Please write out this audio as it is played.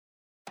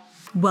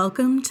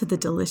Welcome to the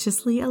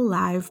Deliciously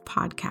Alive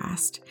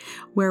podcast,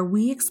 where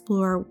we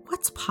explore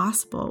what's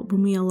possible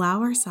when we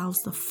allow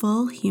ourselves the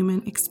full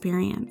human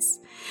experience.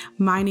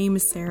 My name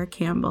is Sarah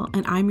Campbell,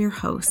 and I'm your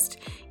host.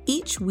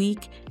 Each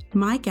week,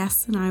 my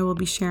guests and I will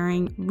be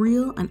sharing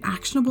real and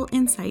actionable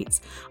insights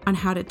on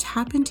how to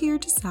tap into your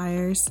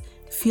desires,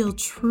 feel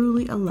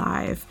truly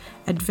alive,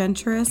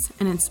 adventurous,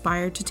 and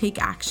inspired to take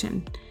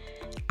action.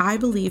 I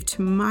believe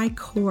to my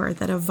core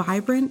that a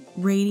vibrant,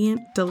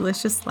 radiant,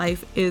 delicious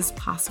life is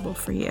possible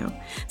for you.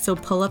 So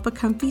pull up a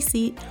comfy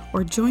seat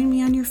or join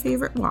me on your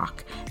favorite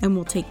walk, and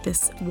we'll take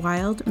this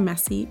wild,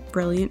 messy,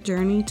 brilliant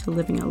journey to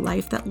living a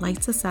life that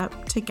lights us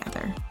up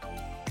together.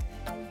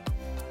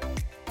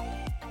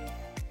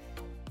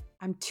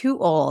 I'm too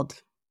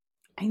old.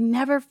 I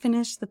never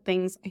finish the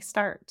things I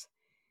start.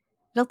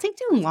 It'll take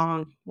too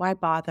long. Why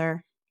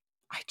bother?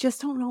 I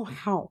just don't know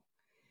how.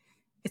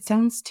 It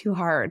sounds too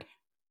hard.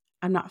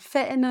 I'm not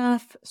fit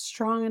enough,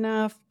 strong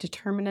enough,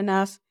 determined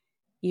enough.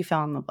 You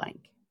fill in the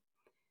blank.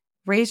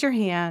 Raise your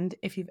hand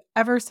if you've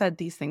ever said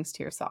these things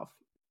to yourself.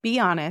 Be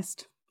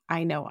honest.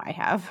 I know I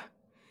have.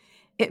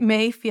 It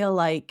may feel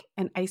like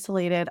an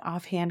isolated,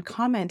 offhand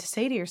comment to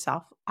say to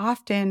yourself,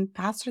 often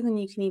faster than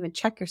you can even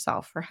check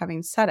yourself for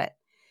having said it.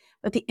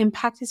 But the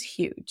impact is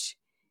huge.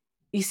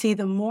 You see,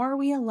 the more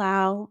we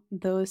allow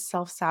those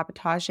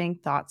self-sabotaging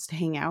thoughts to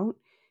hang out,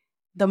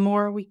 the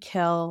more we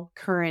kill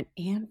current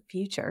and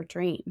future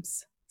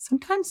dreams,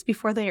 sometimes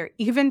before they are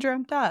even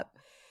dreamt up.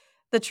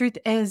 The truth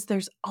is,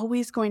 there's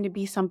always going to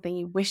be something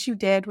you wish you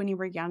did when you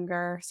were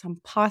younger, some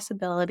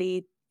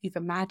possibility you've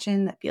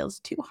imagined that feels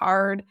too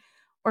hard,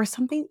 or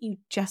something you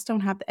just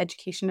don't have the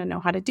education to know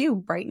how to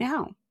do right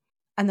now.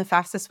 And the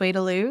fastest way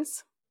to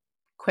lose?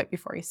 Quit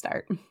before you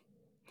start.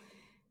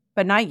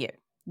 But not you.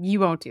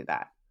 You won't do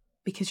that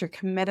because you're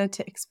committed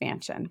to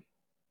expansion,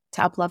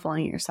 to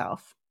up-leveling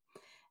yourself.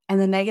 And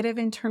the negative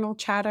internal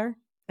chatter,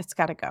 it's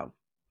got to go.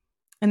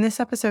 In this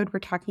episode, we're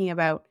talking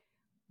about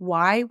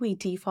why we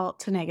default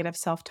to negative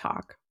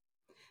self-talk,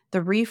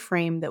 the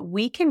reframe that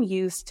we can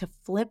use to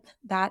flip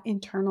that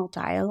internal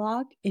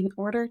dialogue in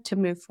order to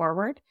move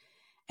forward,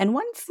 and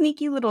one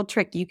sneaky little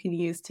trick you can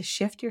use to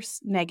shift your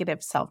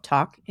negative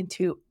self-talk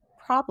into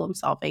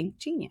problem-solving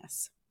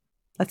genius.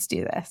 Let's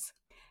do this.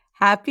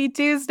 Happy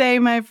Tuesday,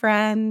 my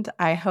friend.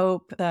 I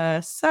hope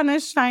the sun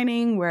is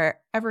shining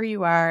wherever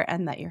you are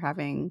and that you're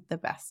having the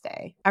best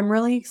day. I'm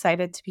really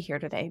excited to be here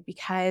today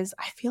because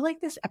I feel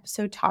like this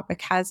episode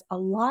topic has a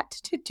lot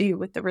to do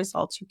with the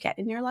results you get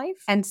in your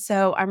life. And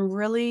so I'm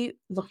really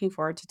looking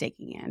forward to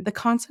digging in. The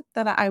concept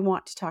that I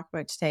want to talk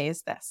about today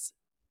is this: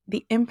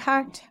 the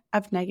impact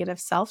of negative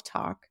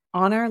self-talk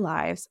on our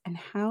lives and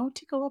how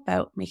to go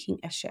about making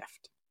a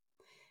shift.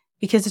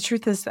 Because the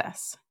truth is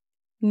this: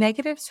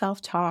 negative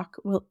self-talk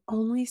will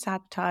only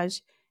sabotage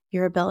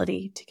your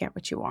ability to get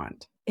what you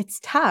want. It's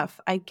tough.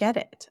 I get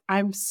it.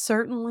 I'm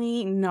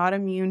certainly not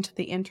immune to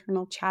the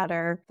internal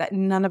chatter that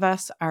none of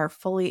us are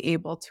fully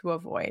able to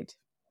avoid.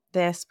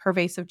 This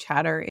pervasive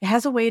chatter, it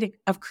has a way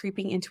of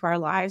creeping into our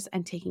lives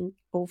and taking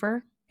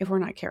over if we're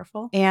not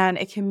careful. And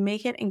it can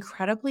make it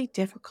incredibly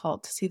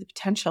difficult to see the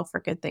potential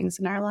for good things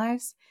in our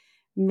lives,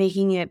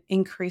 making it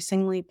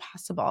increasingly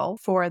possible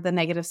for the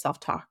negative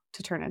self-talk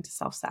to turn into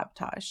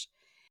self-sabotage.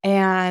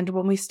 And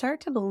when we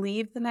start to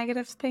believe the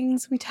negative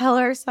things we tell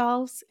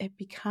ourselves, it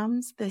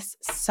becomes this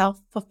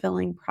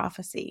self-fulfilling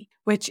prophecy,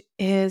 which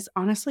is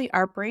honestly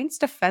our brain's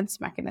defense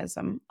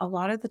mechanism a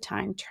lot of the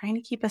time, trying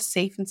to keep us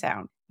safe and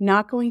sound,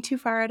 not going too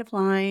far out of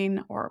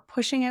line or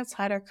pushing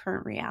outside our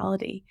current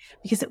reality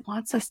because it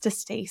wants us to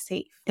stay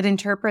safe. It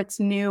interprets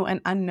new and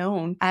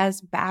unknown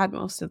as bad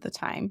most of the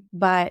time,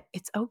 but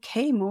it's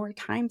okay more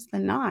times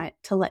than not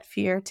to let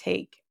fear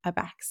take a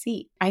back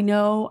seat. I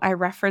know I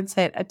reference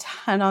it a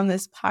ton on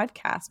this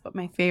podcast, but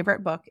my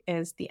favorite book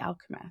is The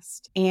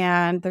Alchemist.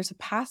 And there's a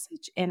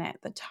passage in it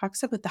that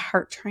talks about the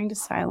heart trying to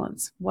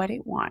silence what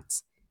it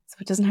wants so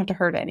it doesn't have to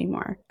hurt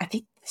anymore. I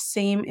think the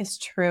same is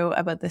true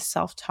about the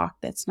self-talk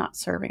that's not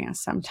serving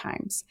us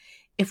sometimes.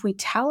 If we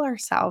tell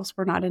ourselves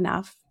we're not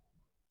enough,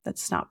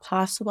 that's not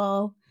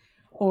possible,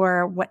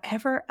 or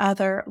whatever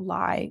other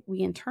lie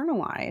we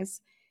internalize,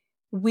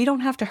 we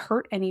don't have to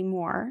hurt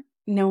anymore,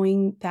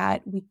 knowing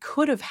that we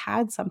could have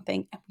had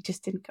something and we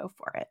just didn't go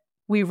for it.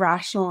 We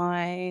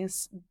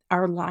rationalize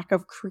our lack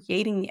of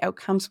creating the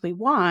outcomes we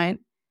want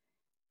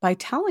by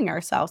telling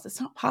ourselves it's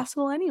not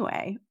possible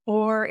anyway,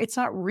 or it's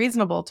not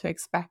reasonable to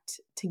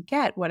expect to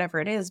get whatever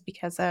it is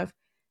because of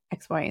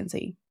X, Y, and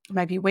Z. It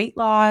might be weight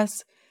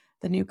loss,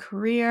 the new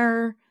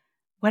career,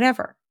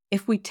 whatever.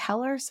 If we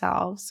tell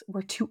ourselves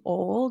we're too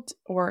old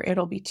or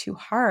it'll be too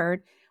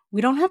hard, we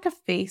don't have to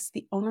face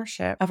the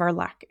ownership of our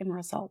lack in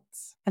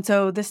results. And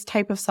so this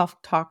type of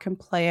self-talk can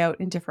play out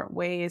in different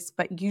ways,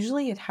 but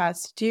usually it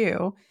has to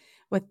do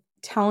with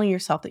telling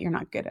yourself that you're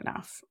not good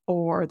enough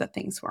or that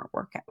things won't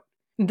work out.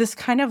 This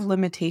kind of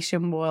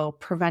limitation will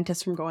prevent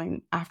us from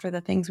going after the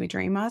things we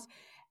dream of.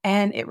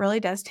 And it really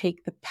does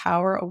take the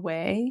power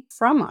away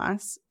from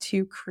us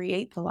to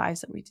create the lives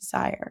that we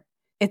desire.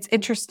 It's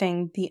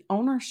interesting. The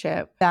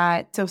ownership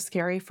that's so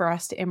scary for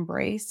us to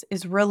embrace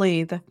is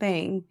really the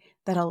thing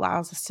that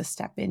allows us to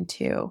step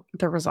into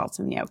the results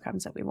and the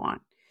outcomes that we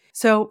want.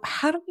 So,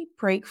 how do we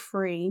break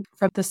free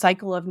from the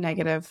cycle of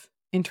negative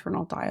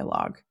internal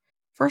dialogue?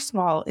 First of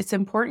all, it's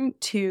important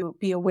to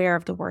be aware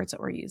of the words that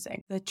we're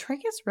using. The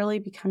trick is really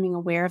becoming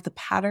aware of the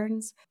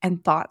patterns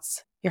and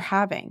thoughts you're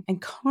having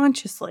and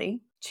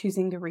consciously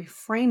choosing to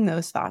reframe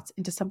those thoughts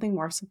into something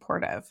more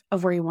supportive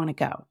of where you want to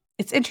go.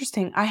 It's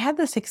interesting. I had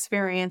this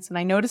experience and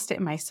I noticed it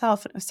in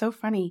myself. And it was so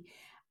funny.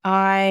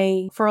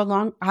 I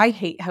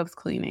hate house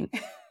cleaning.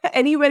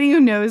 Anybody who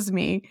knows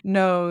me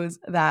knows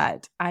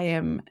that I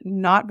am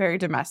not very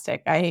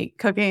domestic. I hate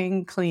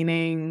cooking,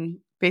 cleaning,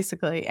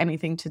 basically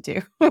anything to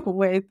do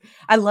with.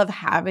 I love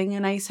having a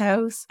nice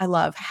house. I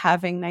love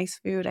having nice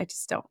food. I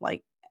just don't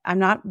like, I'm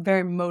not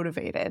very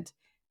motivated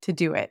to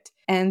do it.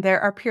 And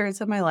there are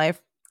periods of my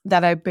life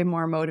that I've been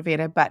more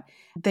motivated, but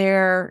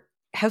their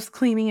house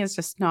cleaning is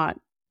just not,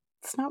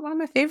 it's not one of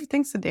my favorite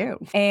things to do.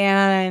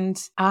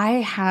 And I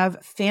have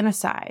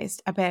fantasized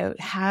about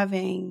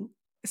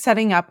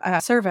setting up a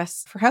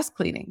service for house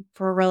cleaning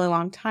for a really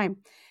long time.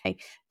 I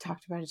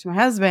talked about it to my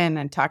husband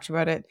and talked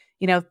about it,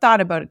 thought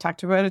about it,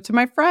 talked about it to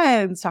my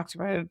friends, talked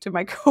about it to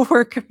my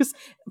coworkers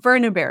for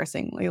an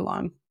embarrassingly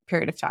long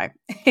period of time.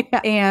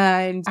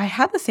 And I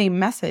had the same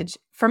message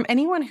from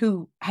anyone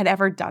who had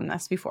ever done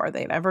this before.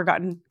 They'd ever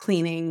gotten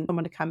cleaning,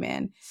 someone to come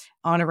in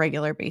on a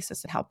regular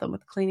basis and help them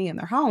with cleaning in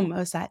their home,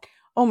 was that,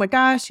 oh my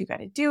gosh, you got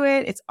to do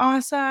it. It's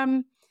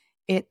awesome.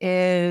 It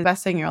is the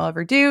best thing you'll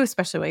ever do,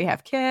 especially when you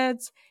have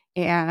kids.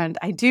 And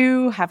I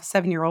do have a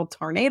 7-year-old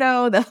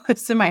tornado that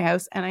lives in my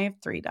house, and I have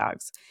 3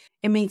 dogs.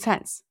 It made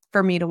sense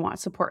for me to want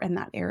support in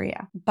that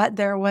area. But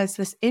there was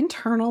this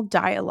internal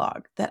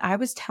dialogue that I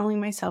was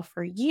telling myself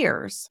for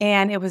years.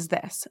 And it was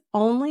this: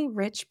 only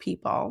rich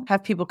people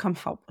have people come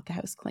help with the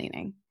house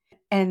cleaning.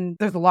 And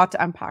there's a lot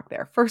to unpack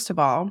there. First of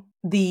all,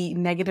 the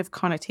negative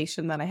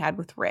connotation that I had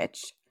with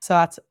rich. So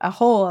that's a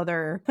whole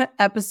other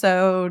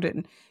episode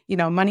and,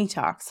 money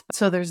talks.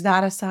 So there's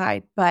that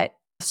aside. But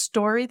the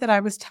story that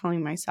I was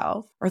telling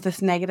myself, or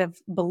this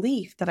negative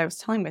belief that I was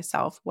telling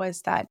myself,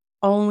 was that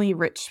only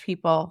rich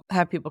people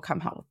have people come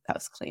help with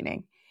house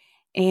cleaning.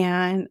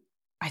 And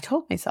I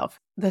told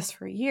myself this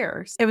for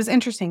years. It was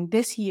interesting.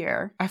 This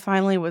year, I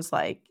finally was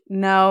like,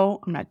 no,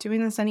 I'm not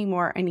doing this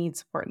anymore. I need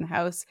support in the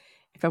house.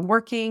 If I'm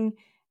working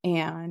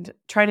and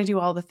trying to do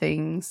all the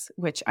things,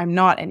 which I'm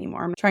not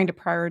anymore, I'm trying to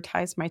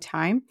prioritize my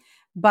time.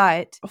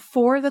 But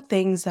for the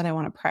things that I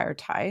want to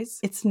prioritize,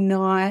 it's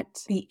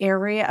not the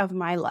area of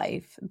my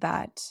life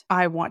that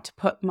I want to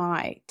put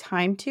my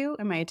time to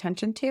and my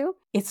attention to.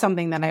 It's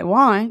something that I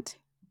want,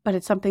 but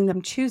it's something that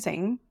I'm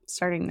choosing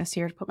starting this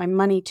year to put my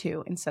money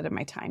to instead of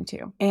my time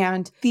to.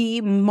 And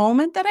the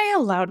moment that I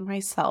allowed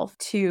myself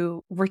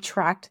to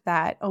retract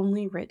that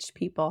only rich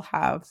people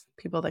have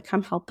people that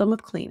come help them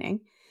with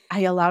cleaning,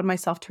 I allowed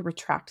myself to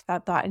retract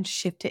that thought and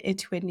shift it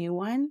into a new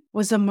one,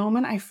 was a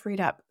moment I freed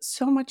up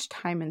so much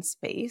time and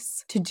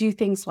space to do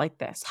things like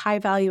this, high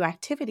value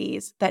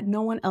activities that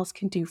no one else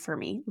can do for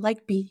me,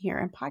 like being here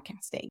and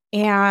podcasting.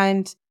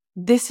 And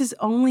this is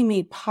only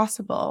made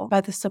possible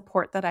by the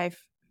support that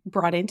I've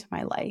brought into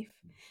my life.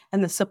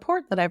 And the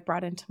support that I've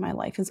brought into my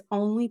life is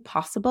only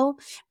possible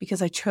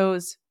because I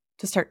chose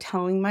to start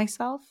telling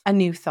myself a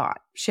new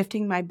thought,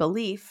 shifting my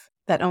belief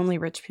that only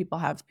rich people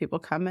have people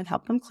come and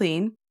help them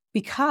clean,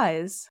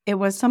 because it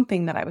was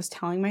something that I was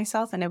telling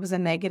myself, and it was a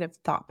negative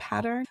thought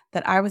pattern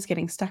that I was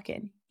getting stuck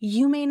in.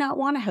 You may not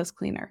want a house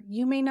cleaner.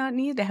 You may not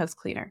need a house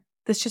cleaner.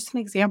 That's just an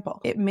example.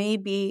 It may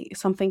be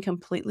something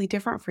completely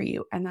different for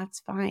you, and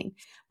that's fine.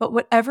 But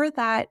whatever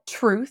that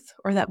truth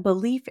or that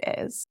belief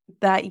is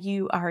that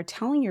you are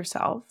telling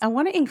yourself, I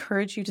want to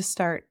encourage you to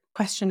start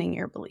questioning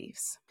your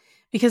beliefs.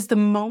 Because the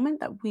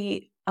moment that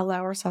we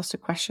allow ourselves to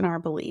question our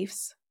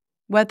beliefs,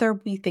 whether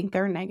we think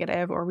they're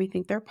negative or we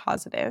think they're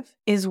positive,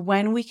 is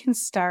when we can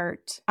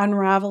start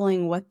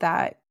unraveling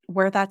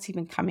where that's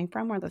even coming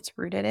from, where that's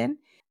rooted in.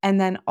 And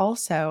then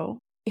also,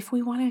 if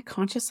we want to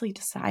consciously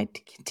decide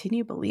to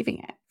continue believing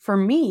it. For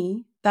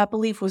me, that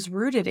belief was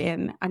rooted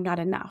in I'm not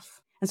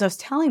enough. And so I was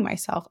telling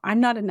myself,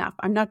 I'm not enough.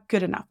 I'm not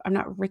good enough. I'm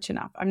not rich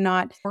enough. I'm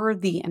not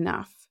worthy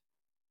enough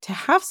to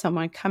have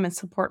someone come and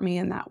support me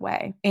in that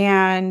way.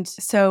 And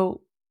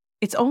so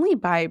it's only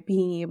by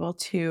being able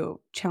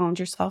to challenge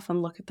yourself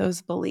and look at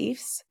those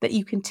beliefs that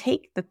you can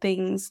take the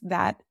things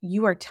that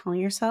you are telling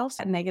yourself,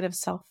 that negative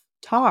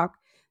self-talk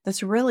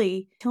that's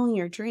really killing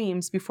your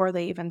dreams before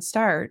they even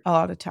start a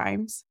lot of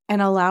times,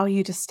 and allow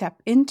you to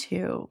step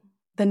into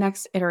the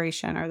next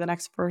iteration or the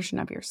next version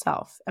of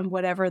yourself and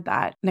whatever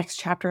that next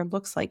chapter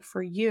looks like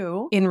for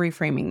you in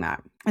reframing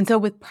that. And so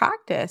with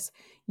practice,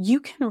 you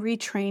can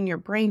retrain your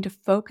brain to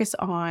focus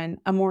on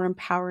a more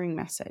empowering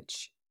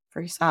message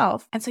for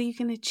yourself. And so you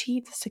can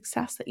achieve the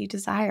success that you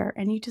desire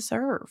and you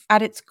deserve.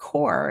 At its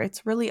core,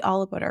 it's really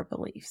all about our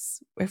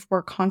beliefs. If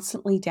we're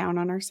constantly down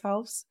on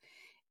ourselves,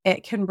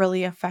 it can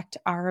really affect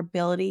our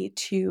ability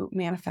to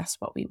manifest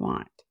what we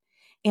want.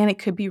 And it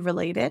could be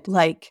related,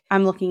 like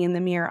I'm looking in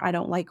the mirror, I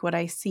don't like what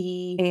I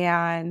see.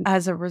 And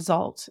as a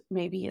result,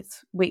 maybe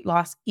it's weight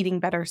loss, eating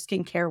better,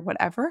 skincare,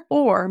 whatever.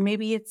 Or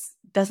maybe it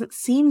doesn't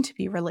seem to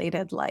be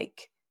related,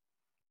 like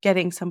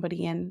getting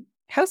somebody in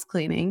house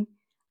cleaning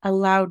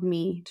allowed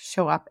me to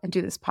show up and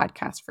do this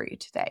podcast for you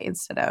today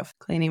instead of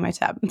cleaning my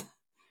tub,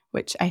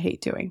 which I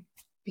hate doing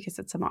because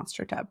it's a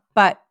monster tub.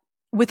 But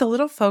with a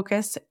little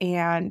focus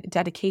and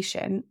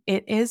dedication,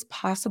 it is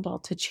possible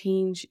to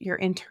change your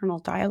internal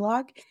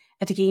dialogue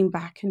and to gain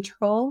back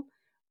control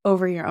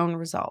over your own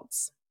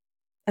results.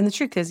 And the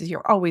truth is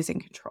you're always in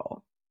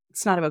control.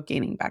 It's not about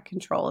gaining back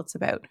control. It's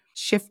about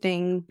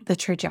shifting the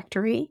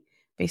trajectory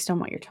based on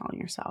what you're telling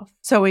yourself.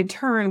 So in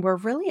turn, we're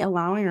really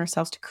allowing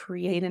ourselves to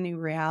create a new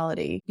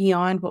reality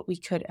beyond what we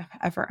could have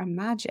ever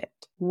imagined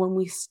when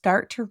we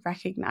start to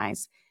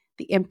recognize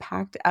the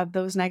impact of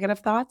those negative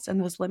thoughts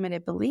and those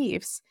limited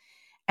beliefs.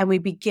 And we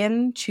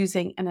begin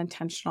choosing an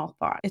intentional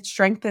thought. It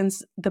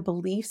strengthens the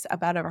beliefs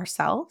about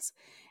ourselves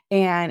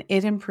and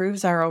it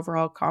improves our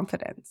overall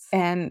confidence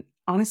and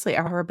honestly,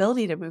 our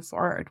ability to move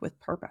forward with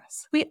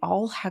purpose. We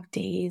all have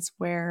days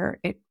where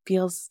it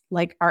feels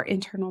like our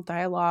internal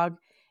dialogue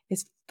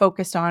is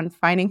focused on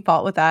finding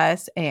fault with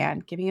us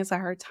and giving us a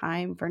hard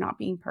time for not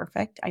being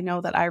perfect. I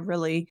know that I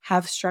really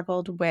have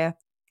struggled with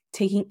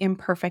taking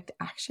imperfect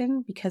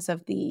action because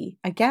of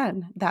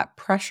that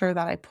pressure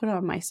that I put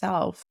on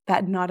myself,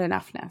 that not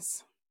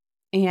enoughness.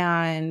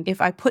 And if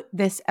I put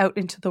this out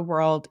into the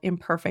world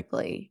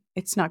imperfectly,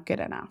 it's not good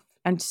enough.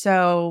 And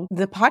so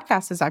the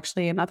podcast is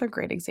actually another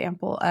great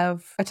example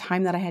of a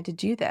time that I had to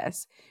do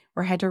this,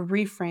 where I had to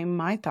reframe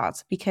my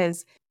thoughts,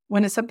 because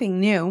when it's something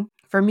new,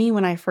 for me,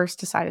 when I first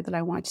decided that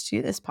I wanted to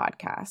do this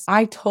podcast,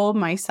 I told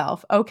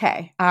myself,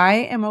 okay, I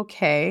am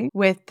okay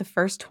with the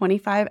first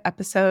 25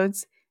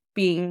 episodes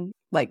being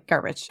like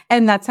garbage.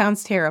 And that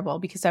sounds terrible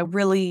because I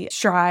really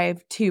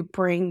strive to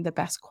bring the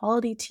best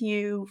quality to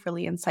you,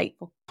 really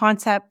insightful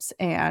concepts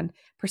and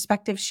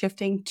perspective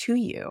shifting to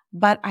you.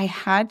 But I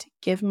had to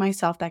give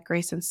myself that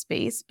grace and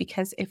space,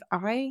 because if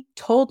I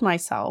told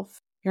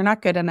myself, you're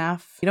not good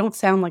enough, you don't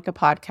sound like a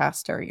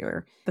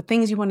podcaster, the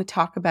things you want to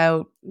talk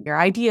about, your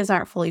ideas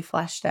aren't fully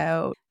fleshed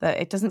out,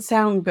 it doesn't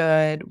sound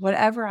good,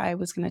 whatever I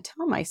was going to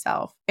tell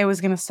myself, it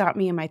was going to stop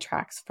me in my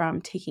tracks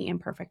from taking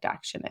imperfect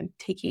action and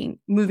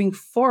moving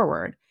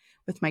forward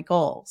with my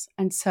goals.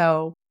 And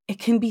so it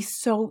can be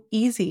so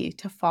easy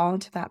to fall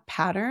into that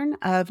pattern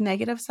of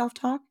negative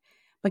self-talk,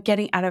 but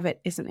getting out of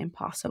it isn't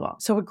impossible.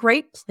 So a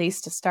great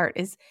place to start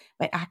is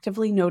by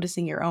actively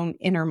noticing your own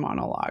inner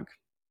monologue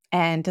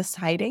and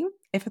deciding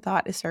if a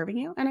thought is serving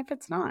you and if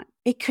it's not.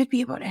 It could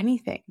be about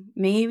anything.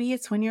 Maybe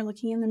it's when you're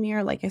looking in the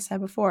mirror, like I said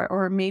before,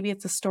 or maybe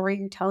it's a story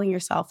you're telling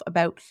yourself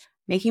about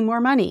making more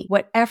money.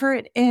 Whatever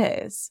it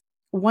is,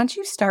 once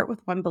you start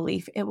with one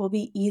belief, it will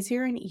be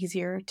easier and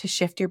easier to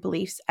shift your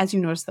beliefs as you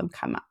notice them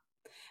come up.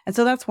 And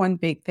so that's one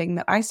big thing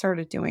that I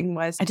started doing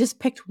was I just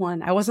picked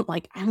one. I wasn't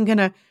like, I'm going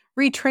to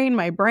retrain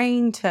my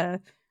brain to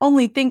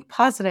only think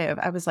positive.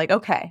 I was like,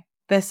 okay,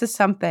 this is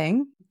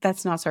something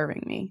that's not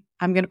serving me.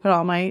 I'm going to put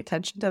all my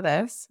attention to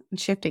this and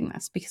shifting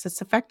this because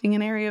it's affecting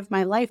an area of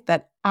my life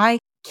that I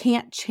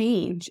can't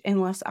change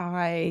unless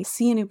I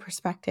see a new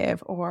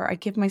perspective or I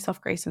give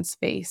myself grace and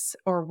space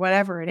or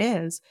whatever it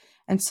is.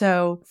 And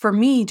so for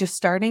me, just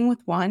starting with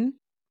one,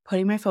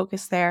 putting my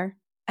focus there.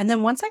 And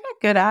then once I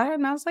got good at it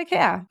and I was like,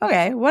 yeah,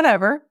 okay,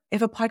 whatever.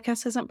 If a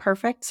podcast isn't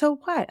perfect, so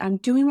what? I'm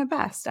doing my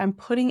best. I'm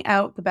putting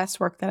out the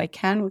best work that I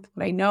can with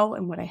what I know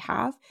and what I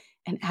have.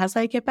 And as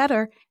I get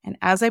better and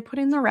as I put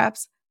in the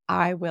reps,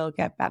 I will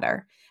get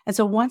better. And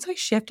so once I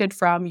shifted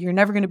from you're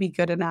never going to be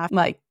good enough,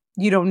 like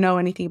you don't know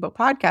anything about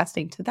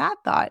podcasting, to that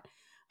thought,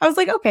 I was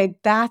like, okay,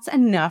 that's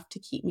enough to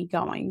keep me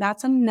going.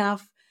 That's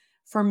enough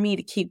for me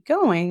to keep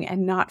going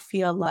and not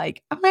feel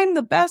like I'm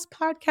the best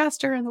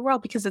podcaster in the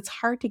world, because it's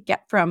hard to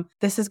get from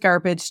this is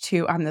garbage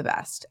to I'm the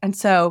best. And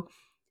so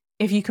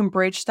if you can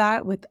bridge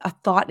that with a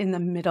thought in the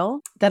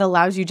middle that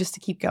allows you just to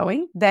keep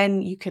going,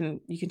 then you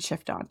can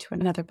shift on to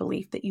another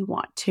belief that you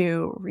want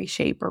to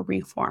reshape or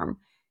reform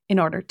in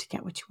order to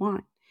get what you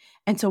want.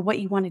 And so what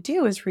you want to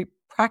do is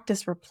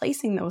practice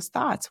replacing those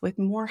thoughts with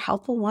more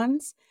helpful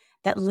ones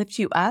that lift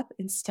you up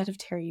instead of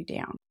tear you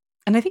down.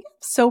 And I think I'm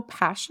so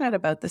passionate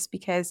about this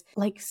because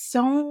like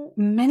so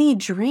many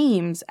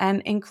dreams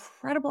and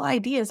incredible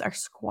ideas are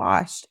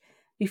squashed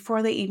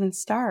before they even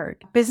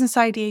start. A business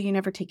idea you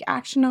never take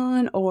action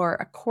on, or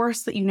a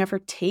course that you never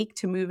take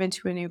to move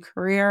into a new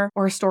career,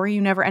 or a story you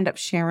never end up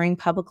sharing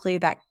publicly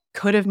that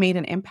could have made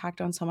an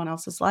impact on someone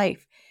else's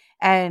life.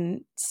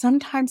 And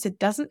sometimes it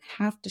doesn't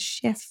have to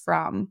shift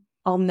from,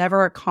 I'll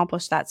never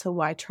accomplish that, so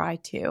why try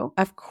to?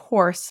 Of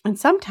course. And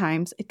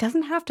sometimes it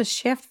doesn't have to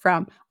shift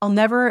from, I'll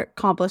never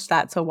accomplish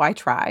that, so why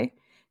try?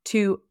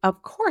 To,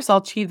 of course, I'll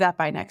achieve that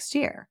by next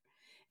year.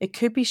 It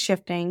could be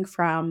shifting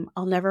from,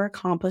 I'll never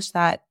accomplish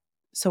that,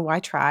 so why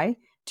try?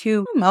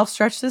 To, I'll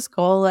stretch this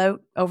goal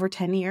out over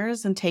 10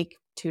 years and take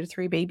 2 to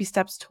 3 baby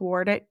steps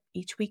toward it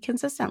each week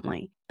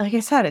consistently. Like I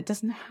said, it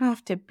doesn't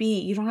have to be,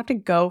 you don't have to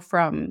go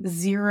from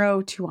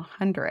 0 to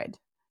 100.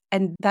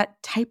 And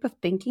that type of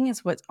thinking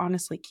is what's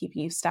honestly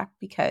keeping you stuck,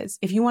 because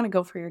if you want to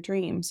go for your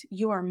dreams,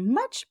 you are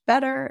much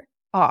better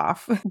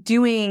off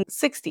doing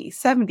 60,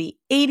 70,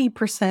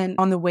 80%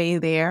 on the way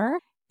there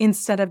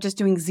instead of just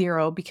doing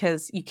 0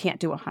 because you can't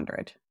do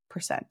 100%.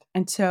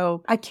 And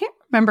so I can't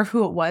remember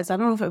who it was. I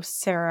don't know if it was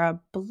Sarah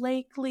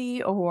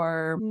Blakely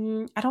or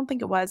I don't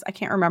think it was. I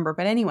can't remember.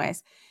 But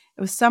anyways,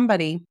 it was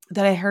somebody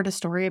that I heard a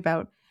story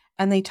about,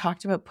 and they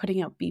talked about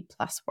putting out B+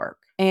 work.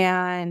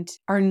 And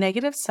our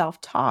negative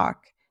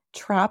self-talk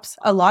traps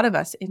a lot of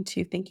us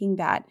into thinking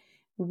that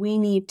we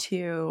need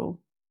to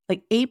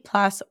like A+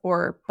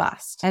 or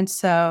bust. And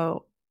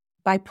so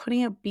by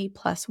putting out B+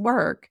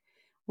 work,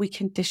 we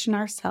condition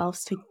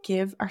ourselves to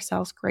give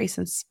ourselves grace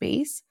and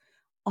space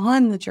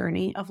on the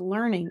journey of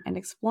learning and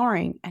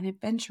exploring and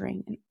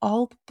adventuring and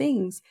all the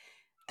things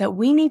that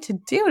we need to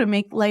do to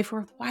make life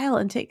worthwhile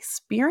and to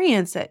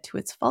experience it to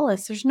its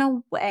fullest. There's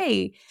no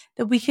way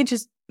that we can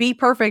just be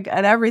perfect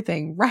at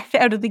everything right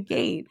out of the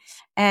gate.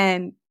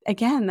 And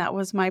again, that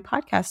was my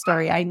podcast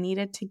story. I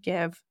needed to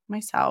give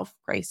myself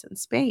grace and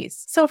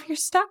space. So if you're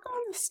stuck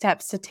on the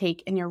steps to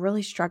take and you're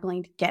really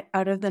struggling to get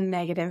out of the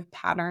negative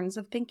patterns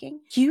of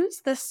thinking,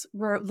 use this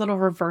little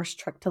reverse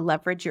trick to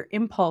leverage your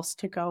impulse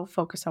to go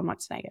focus on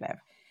what's negative.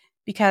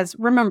 Because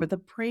remember, the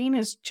brain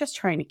is just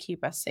trying to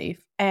keep us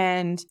safe.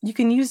 And you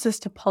can use this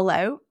to pull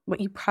out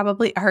what you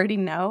probably already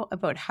know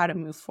about how to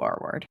move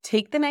forward.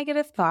 Take the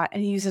negative thought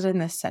and use it in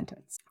this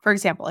sentence. For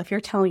example, if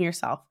you're telling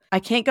yourself, I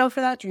can't go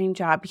for that dream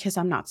job because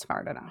I'm not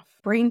smart enough,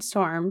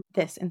 brainstorm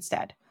this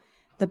instead.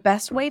 The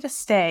best way to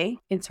stay,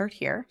 insert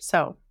here,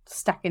 so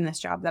stuck in this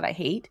job that I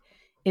hate,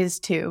 is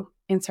to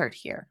insert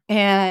here.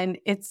 And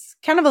it's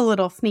kind of a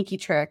little sneaky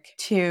trick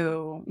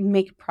to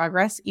make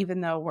progress,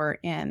 even though we're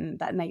in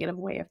that negative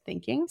way of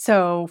thinking.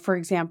 So for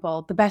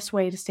example, the best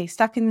way to stay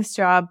stuck in this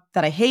job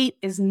that I hate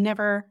is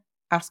never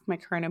ask my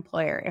current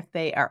employer if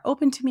they are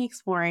open to me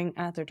exploring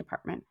another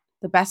department.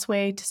 The best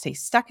way to stay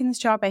stuck in this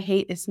job I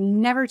hate is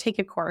never take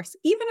a course,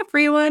 even a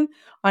free one,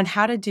 on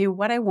how to do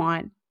what I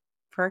want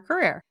for a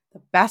career.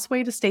 The best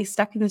way to stay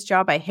stuck in this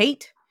job I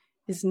hate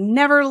is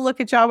never look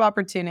at job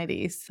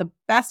opportunities. The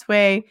best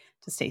way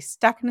to stay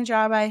stuck in a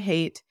job I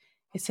hate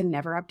is to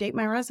never update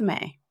my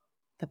resume.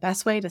 The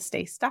best way to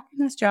stay stuck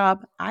in this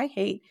job I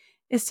hate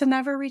is to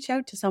never reach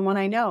out to someone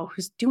I know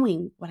who's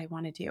doing what I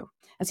want to do.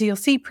 And so you'll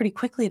see pretty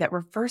quickly that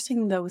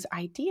reversing those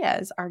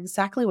ideas are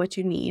exactly what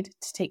you need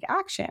to take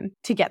action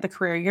to get the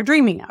career you're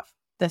dreaming of.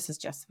 This is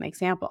just an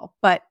example,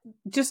 but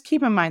just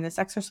keep in mind this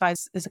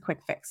exercise is a quick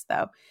fix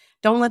though.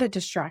 Don't let it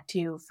distract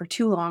you for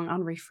too long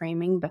on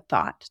reframing the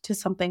thought to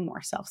something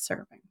more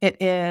self-serving. It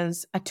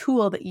is a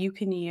tool that you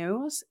can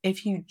use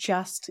if you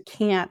just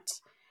can't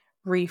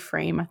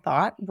reframe a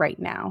thought right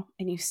now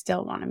and you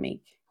still want to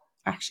make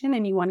action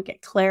and you want to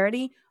get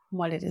clarity on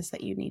what it is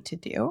that you need to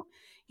do.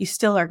 You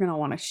still are going to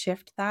want to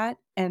shift that.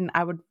 And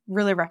I would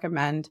really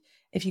recommend,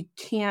 if you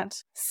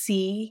can't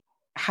see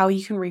how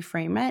you can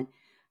reframe it,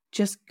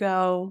 just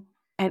go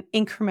and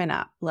increment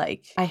up.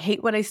 Like, I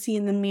hate what I see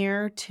in the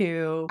mirror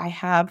to I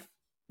have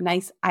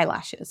nice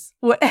eyelashes,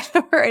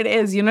 whatever it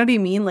is, you know what I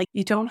mean? Like,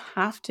 you don't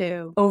have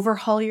to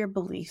overhaul your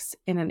beliefs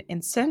in an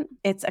instant.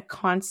 It's a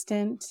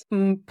constant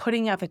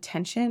putting of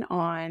attention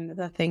on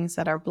the things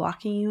that are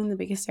blocking you in the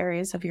biggest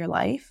areas of your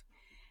life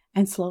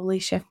and slowly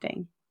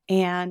shifting.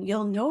 And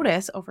you'll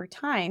notice over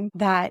time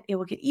that it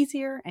will get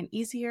easier and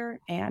easier.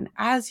 And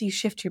as you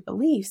shift your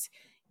beliefs,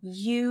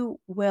 you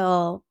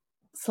will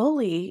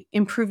slowly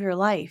improve your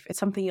life. It's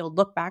something you'll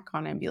look back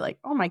on and be like,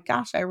 oh my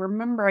gosh, I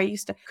remember I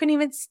couldn't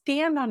even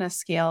stand on a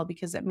scale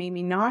because it made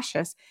me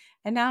nauseous.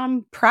 And now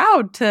I'm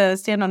proud to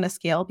stand on a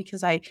scale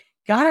because I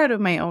got out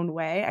of my own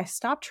way. I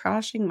stopped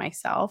trashing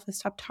myself. I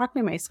stopped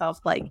talking to myself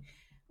like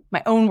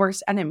my own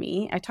worst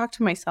enemy. I talked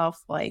to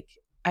myself like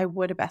I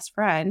would a best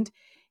friend.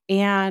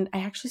 And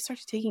I actually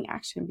started taking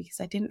action because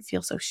I didn't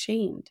feel so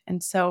shamed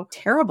and so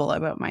terrible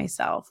about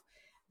myself.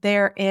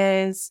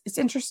 It's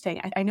interesting.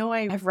 I know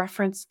I've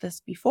referenced this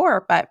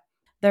before, but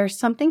there's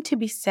something to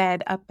be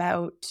said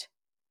about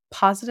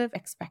positive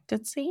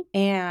expectancy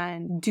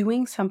and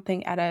doing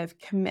something out of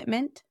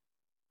commitment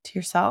to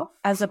yourself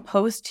as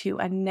opposed to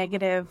a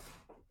negative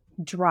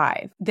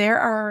drive. There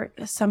are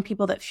some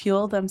people that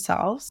fuel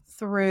themselves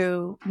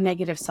through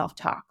negative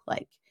self-talk,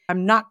 like,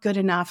 I'm not good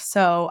enough,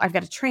 so I've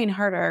got to train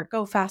harder,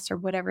 go faster,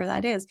 whatever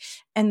that is.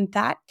 And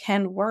that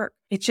can work.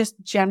 It just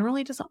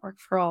generally doesn't work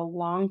for a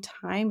long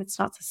time. It's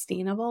not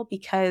sustainable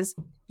because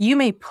you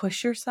may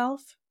push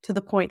yourself to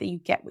the point that you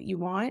get what you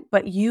want,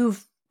 but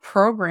you've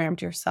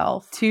programmed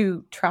yourself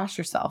to trash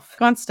yourself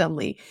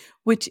constantly,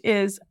 which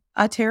is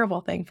a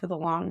terrible thing for the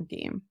long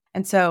game.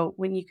 And so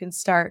when you can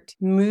start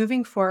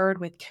moving forward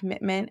with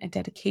commitment and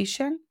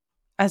dedication,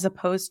 as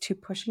opposed to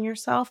pushing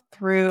yourself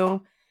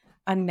through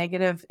a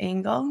negative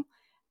angle,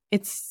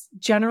 it's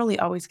generally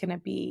always going to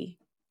be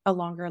a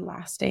longer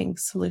lasting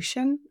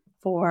solution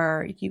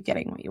for you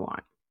getting what you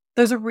want.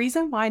 There's a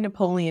reason why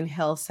Napoleon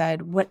Hill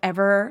said,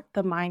 whatever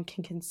the mind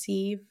can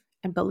conceive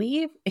and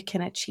believe, it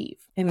can achieve,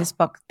 in his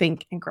book,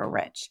 Think and Grow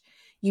Rich.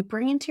 You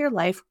bring into your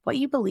life what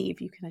you believe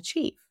you can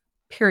achieve,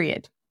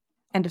 period.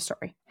 End of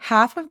story.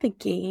 Half of the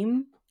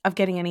game of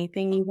getting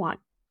anything you want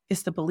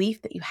is the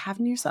belief that you have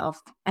in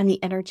yourself and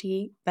the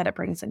energy that it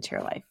brings into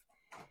your life,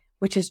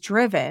 which is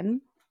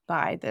driven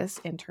by this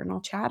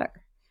internal chatter.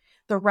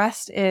 The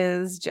rest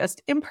is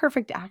just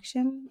imperfect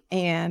action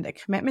and a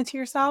commitment to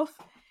yourself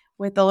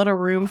with a little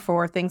room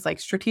for things like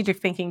strategic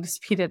thinking to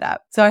speed it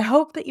up. So I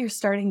hope that you're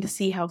starting to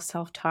see how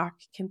self-talk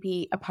can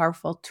be a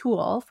powerful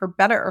tool for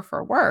better or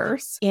for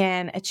worse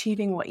in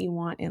achieving what you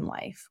want in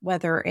life,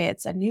 whether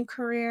it's a new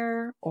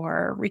career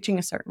or reaching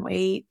a certain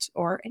weight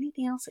or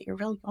anything else that you're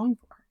really going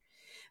for.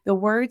 The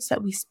words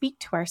that we speak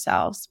to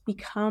ourselves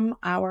become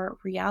our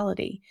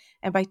reality.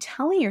 And by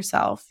telling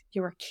yourself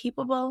you are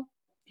capable,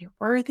 you're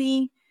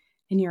worthy,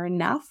 and you're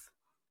enough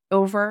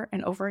over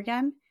and over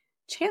again,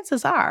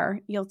 chances are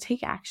you'll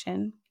take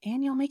action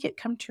and you'll make it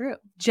come true.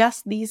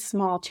 Just these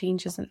small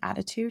changes in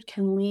attitude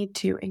can lead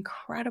to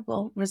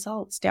incredible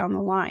results down the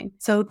line.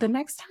 So the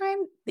next time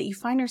that you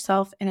find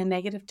yourself in a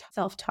negative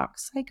self-talk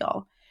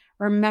cycle,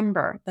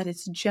 remember that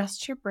it's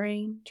just your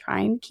brain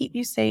trying to keep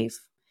you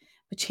safe,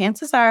 but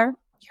chances are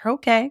you're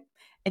okay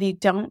and you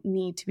don't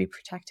need to be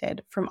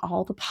protected from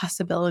all the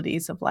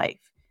possibilities of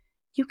life.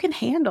 You can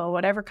handle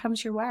whatever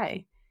comes your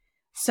way.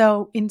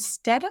 So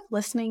instead of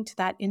listening to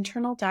that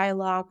internal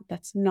dialogue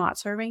that's not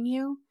serving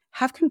you,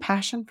 have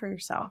compassion for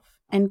yourself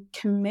and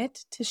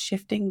commit to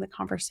shifting the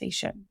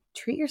conversation.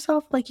 Treat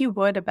yourself like you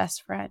would a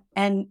best friend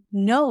and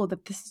know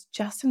that this is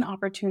just an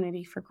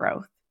opportunity for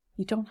growth.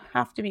 You don't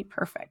have to be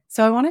perfect.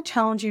 So I want to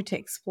challenge you to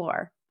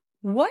explore,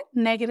 what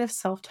negative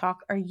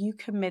self-talk are you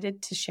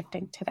committed to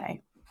shifting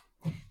today?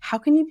 How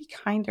can you be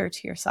kinder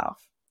to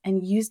yourself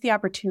and use the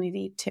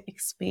opportunity to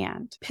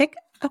expand? Pick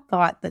a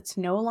thought that's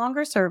no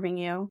longer serving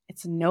you.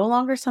 It's no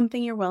longer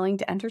something you're willing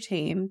to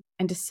entertain,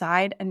 and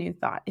decide a new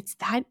thought. It's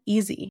that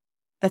easy.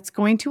 That's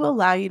going to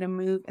allow you to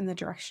move in the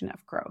direction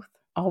of growth.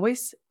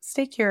 Always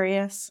stay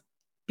curious,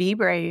 be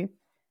brave,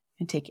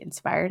 and take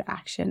inspired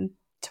action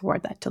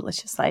toward that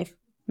delicious life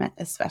meant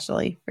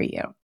especially for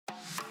you.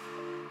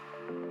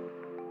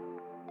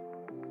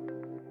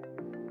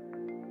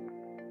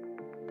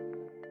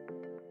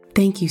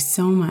 Thank you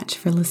so much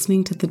for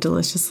listening to the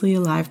Deliciously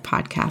Alive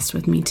podcast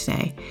with me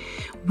today.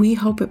 We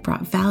hope it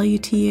brought value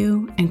to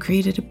you and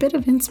created a bit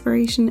of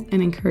inspiration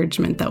and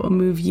encouragement that will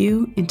move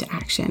you into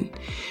action.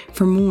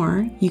 For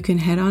more, you can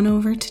head on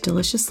over to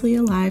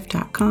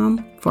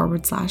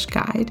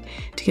deliciouslyalive.com/guide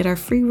to get our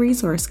free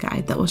resource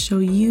guide that will show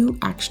you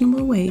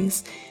actionable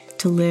ways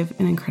to live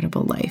an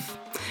incredible life,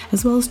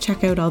 as well as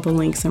check out all the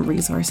links and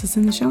resources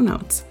in the show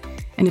notes.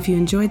 And if you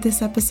enjoyed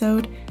this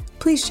episode,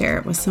 please share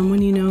it with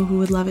someone you know who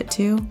would love it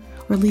too,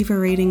 or leave a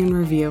rating and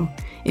review.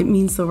 It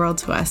means the world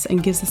to us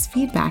and gives us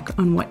feedback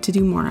on what to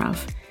do more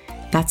of.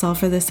 That's all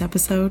for this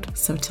episode,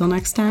 so till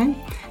next time,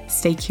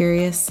 stay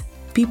curious,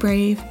 be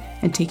brave,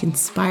 and take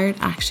inspired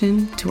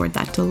action toward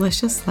that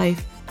delicious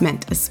life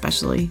meant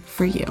especially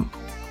for you.